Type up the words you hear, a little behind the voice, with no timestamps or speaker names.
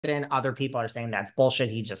Other people are saying that's bullshit.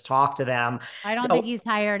 He just talked to them. I don't think So he's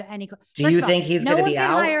hired any. do First you of all, think he's no going to one be can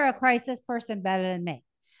out? hire a crisis person better than me.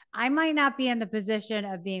 I might not be in the position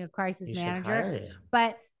of being a crisis You should manager, hire him.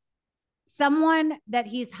 but someone that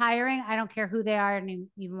he's hiring, I don't care who they are, and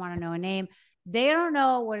even want to know a name, they don't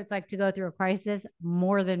know what it's like to go through a crisis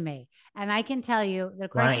more than me. And I can tell you, the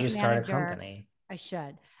Why don't crisis you start a manager, company? I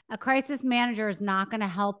should. A crisis manager is not going to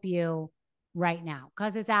help you right now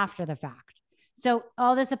because it's after the fact. So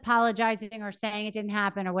all this apologizing or saying it didn't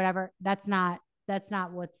happen or whatever, that's not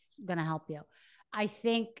what's going to help you. I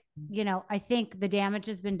think, I think the damage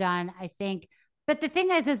has been done. I think, but the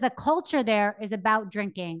thing is the culture there is about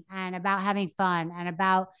drinking and about having fun and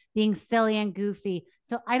about being silly and goofy.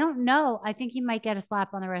 So I don't know. I think he might get a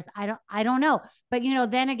slap on the wrist. I don't know. But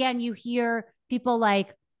then again, you hear people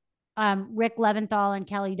like Rick Leventhal and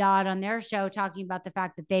Kelly Dodd on their show talking about the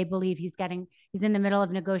fact that they believe he's in the middle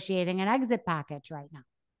of negotiating an exit package right now.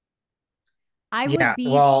 I Yeah, would be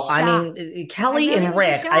well, I mean, shocked. I Kelly really and would be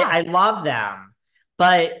Rick, I shocked. love them,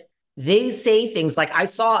 but they say things like I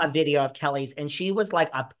saw a video of Kelly's and she was like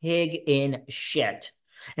a pig in shit.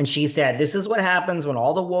 And she said, this is what happens when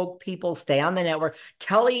all the woke people stay on the network.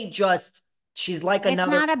 Kelly just, she's like It's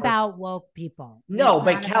another not person. about woke people. No, It's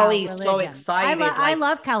but not about Kelly's so religion. I love excited. I Like,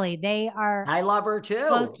 love Kelly. They are I love her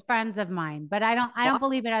close too. friends of mine, but I don't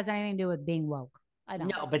believe it has anything to do with being woke. I don't.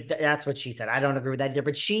 No, but that's what she said. I don't agree with that either.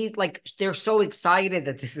 But she like they're so excited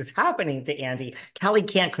that this is happening to Andy. Kelly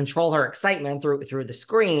can't control her excitement through the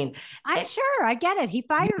screen. I'm And sure. I get it. He you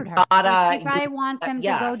fired her. So she gotta, probably wants him to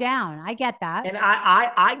go yes. down. I get that. And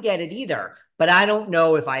I get it either. But I don't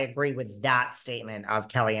know if I agree with that statement of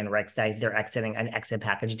Kelly and Rick's that they're exiting an exit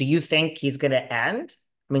package. Do you think he's going to end?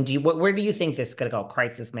 I mean, where do you think this is going to go?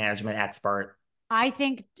 Crisis management expert. I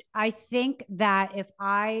think that if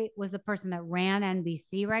I was the person that ran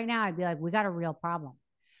NBC right now, I'd be like, we got a real problem.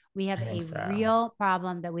 We have I think a so. real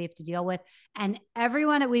problem that we have to deal with. And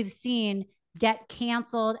everyone that we've seen get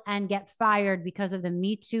canceled and get fired because of the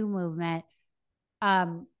Me Too movement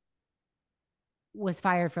um, was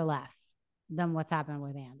fired for less than what's happened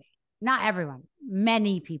with Andy. Not everyone,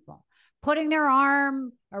 many people putting their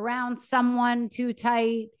arm around someone too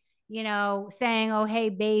tight, saying, oh, hey,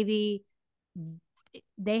 baby.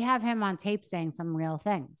 They have him on tape saying some real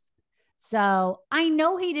things. So I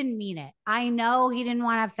know he didn't mean it. I know he didn't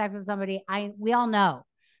want to have sex with somebody. We all know,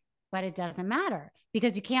 but it doesn't matter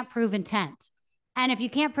because you can't prove intent. And if you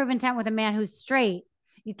can't prove intent with a man who's straight,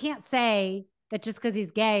 you can't say that just because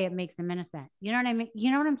he's gay, it makes him innocent. You know what I mean?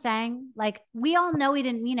 You know what I'm saying? Like, we all know he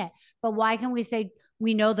didn't mean it, but why can we say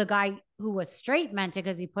we know the guy who was straight meant it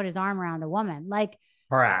because he put his arm around a woman? Like,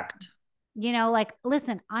 Correct. like,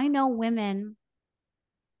 listen, I know women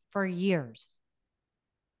for years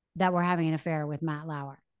that were having an affair with Matt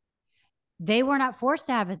Lauer. They were not forced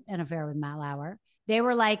to have an affair with Matt Lauer. They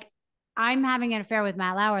were like, I'm having an affair with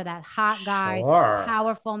Matt Lauer, that hot guy, Sure.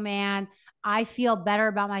 powerful man. I feel better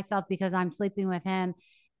about myself because I'm sleeping with him.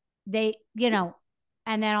 They, and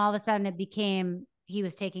then all of a sudden it became he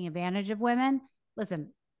was taking advantage of women.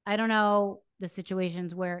 Listen, I don't know the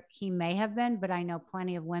situations where he may have been, but I know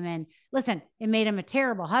plenty of women. Listen, it made him a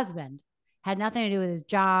terrible husband, had nothing to do with his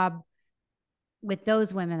job, with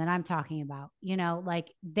those women that I'm talking about,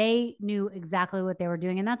 like they knew exactly what they were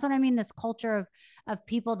doing. And that's what I mean. This culture of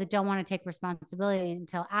people that don't want to take responsibility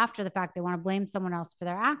until after the fact, they want to blame someone else for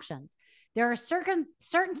their actions. There are certain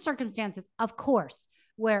circumstances, of course,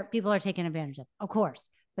 where people are taken advantage of course,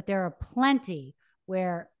 but there are plenty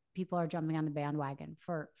where people are jumping on the bandwagon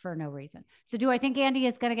for no reason. So do I think Andy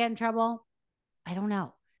is going to get in trouble? I don't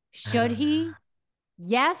know. I Should don't know. he?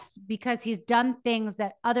 Yes, because he's done things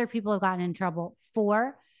that other people have gotten in trouble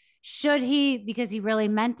for. Should he? Because he really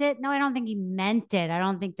meant it? No, I don't think he meant it. I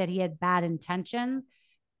don't think that he had bad intentions,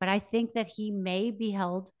 but I think that he may be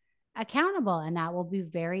held accountable. And that will be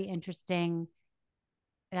very interesting.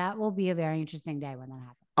 That will be a very interesting day when that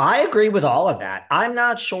happens. I agree with all of that. I'm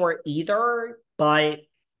not sure either, but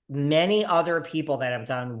many other people that have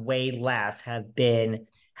done way less have been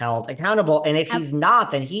held accountable. And if Uh, he's not,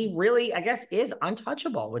 then he really, I guess, is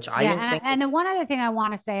untouchable, which I yeah. didn't think. And then one other thing I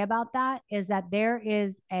want to say about that is that there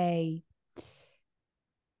is a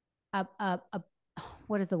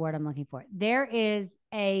what is the word I'm looking for? There is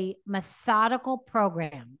a methodical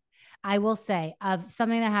program, I will say, of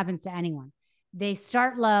something that happens to anyone. They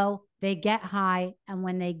start low, they get high, and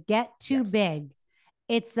when they get too Yes. big,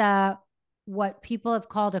 it's a what people have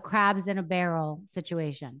called a crabs in a barrel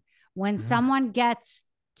situation. When Mhm. someone gets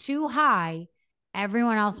too high,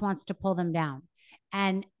 everyone else wants to pull them down.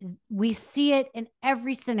 And we see it in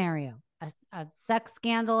every scenario. A sex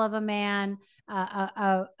scandal of a man,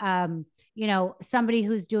 somebody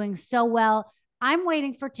who's doing so well. I'm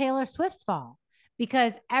waiting for Taylor Swift's fall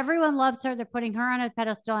because everyone loves her. They're putting her on a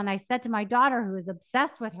pedestal. And I said to my daughter, who is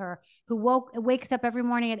obsessed with her, who wakes up every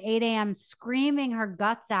morning at 8 a.m. screaming her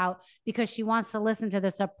guts out because she wants to listen to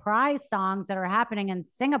the surprise songs that are happening in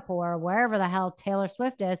Singapore, or wherever the hell Taylor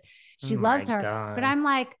Swift is. She loves her. God. But I'm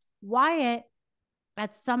like, Wyatt,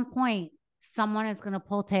 at some point, someone is going to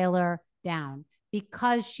pull Taylor down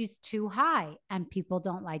because she's too high and people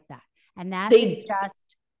don't like that. And that is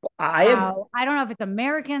just I don't know if it's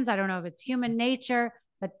Americans. I don't know if it's human nature,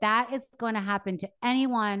 but that is going to happen to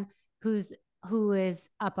anyone who is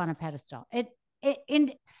up on a pedestal.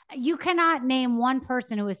 You cannot name one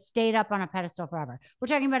person who has stayed up on a pedestal forever. We're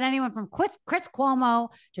talking about anyone from Chris Cuomo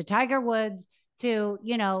to Tiger Woods to,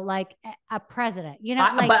 like a president,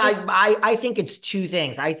 I think it's two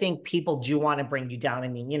things. I think people do want to bring you down. I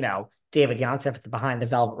mean, David Yontef at the Behind the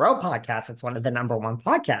Velvet Rope podcast. It's one of the #1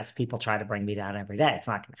 podcasts. People try to bring me down every day. It's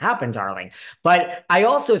not going to happen, darling. But I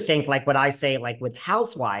also think, like what I say, like with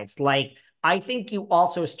Housewives, like I think you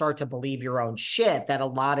also start to believe your own shit, that a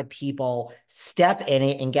lot of people step in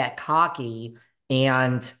it and get cocky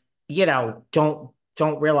and,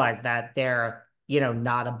 don't realize that they're,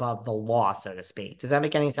 not above the law, so to speak. Does that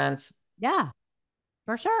make any sense? Yeah,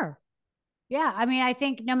 for sure. Yeah. I mean, I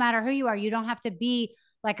think no matter who you are, you don't have to be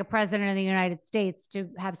like a president of the United States to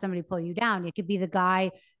have somebody pull you down. It could be the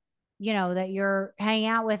guy, that you're hanging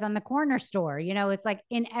out with on the corner store. It's like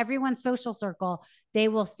in everyone's social circle, they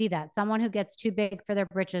will see that. Someone who gets too big for their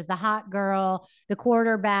britches, the hot girl, the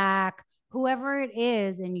quarterback, whoever it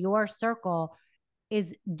is in your circle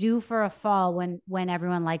is due for a fall when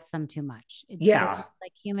everyone likes them too much. It's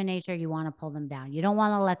like human nature. You want to pull them down. You don't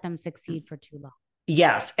want to let them succeed for too long.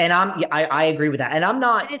 Yes. And I agree with that. And I'm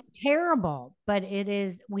not, it's terrible, but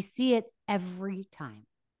we see it every time.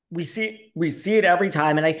 We see it every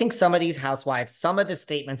time. And I think some of these housewives, some of the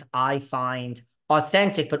statements I find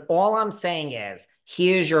authentic, but all I'm saying is,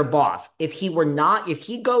 here's your boss. If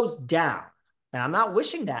he goes down, and I'm not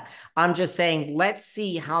wishing that, I'm just saying, let's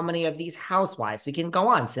see how many of these housewives we can go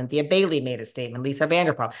on. Cynthia Bailey made a statement. Lisa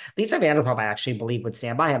Vanderpump, I actually believe would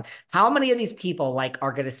stand by him. How many of these people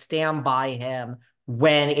are going to stand by him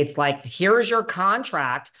when it's like, here's your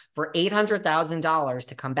contract for $800,000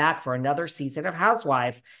 to come back for another season of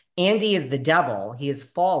Housewives. Andy is the devil. He has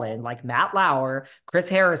fallen, like Matt Lauer, Chris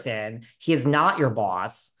Harrison. He is not your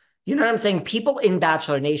boss. You know what I'm saying? People in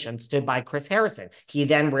Bachelor Nation stood by Chris Harrison. He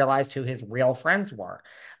then realized who his real friends were.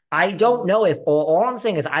 I don't know if all I'm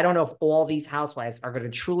saying is, I don't know if all these housewives are going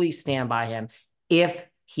to truly stand by him if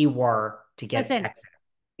he were to get exited.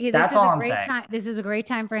 That's all I'm saying. This is a great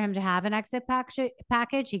time for him to have an exit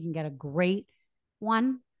package. He can get a great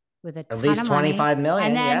one with at least 25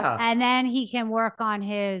 million. And then he can work on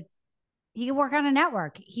a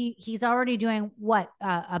network. He's already doing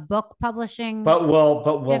a book publishing. But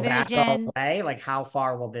will that go away? Like, how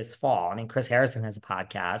far will this fall? I mean, Chris Harrison has a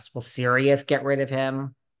podcast. Will Sirius get rid of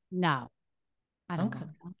him? No, I don't think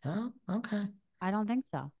so. Oh, okay. I don't think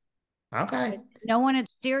so. Okay. No one at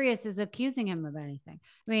Sirius is accusing him of anything.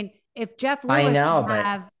 I mean, if Jeff Lewis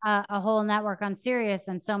have a whole network on Sirius,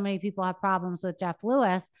 and so many people have problems with Jeff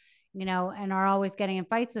Lewis, and are always getting in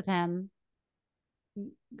fights with him.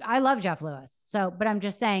 I love Jeff Lewis. But I'm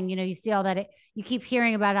just saying, you see all that, you keep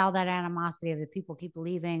hearing about all that animosity of the people keep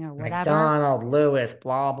leaving or whatever. McDonald, Lewis,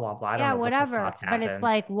 blah, blah, blah. I don't know whatever. But it's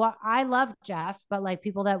like, I love Jeff, but like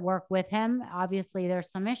people that work with him, obviously there's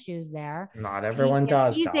some issues there. Not everyone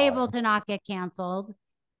does. He's able to not get canceled.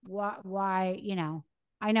 Why,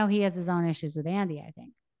 I know he has his own issues with Andy, I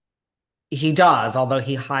think. He does, although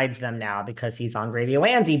he hides them now because he's on Radio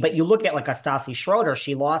Andy. But you look at like Stassi Schroeder,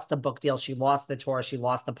 she lost the book deal, she lost the tour, she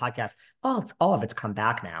lost the podcast. Well, all of it's come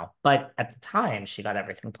back now. But at the time, she got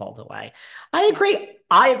everything pulled away. I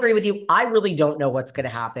agree with you. I really don't know what's going to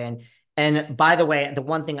happen. And by the way,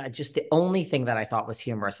 the only thing that I thought was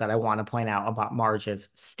humorous that I want to point out about Marge's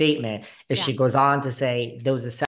statement is she goes on to say, those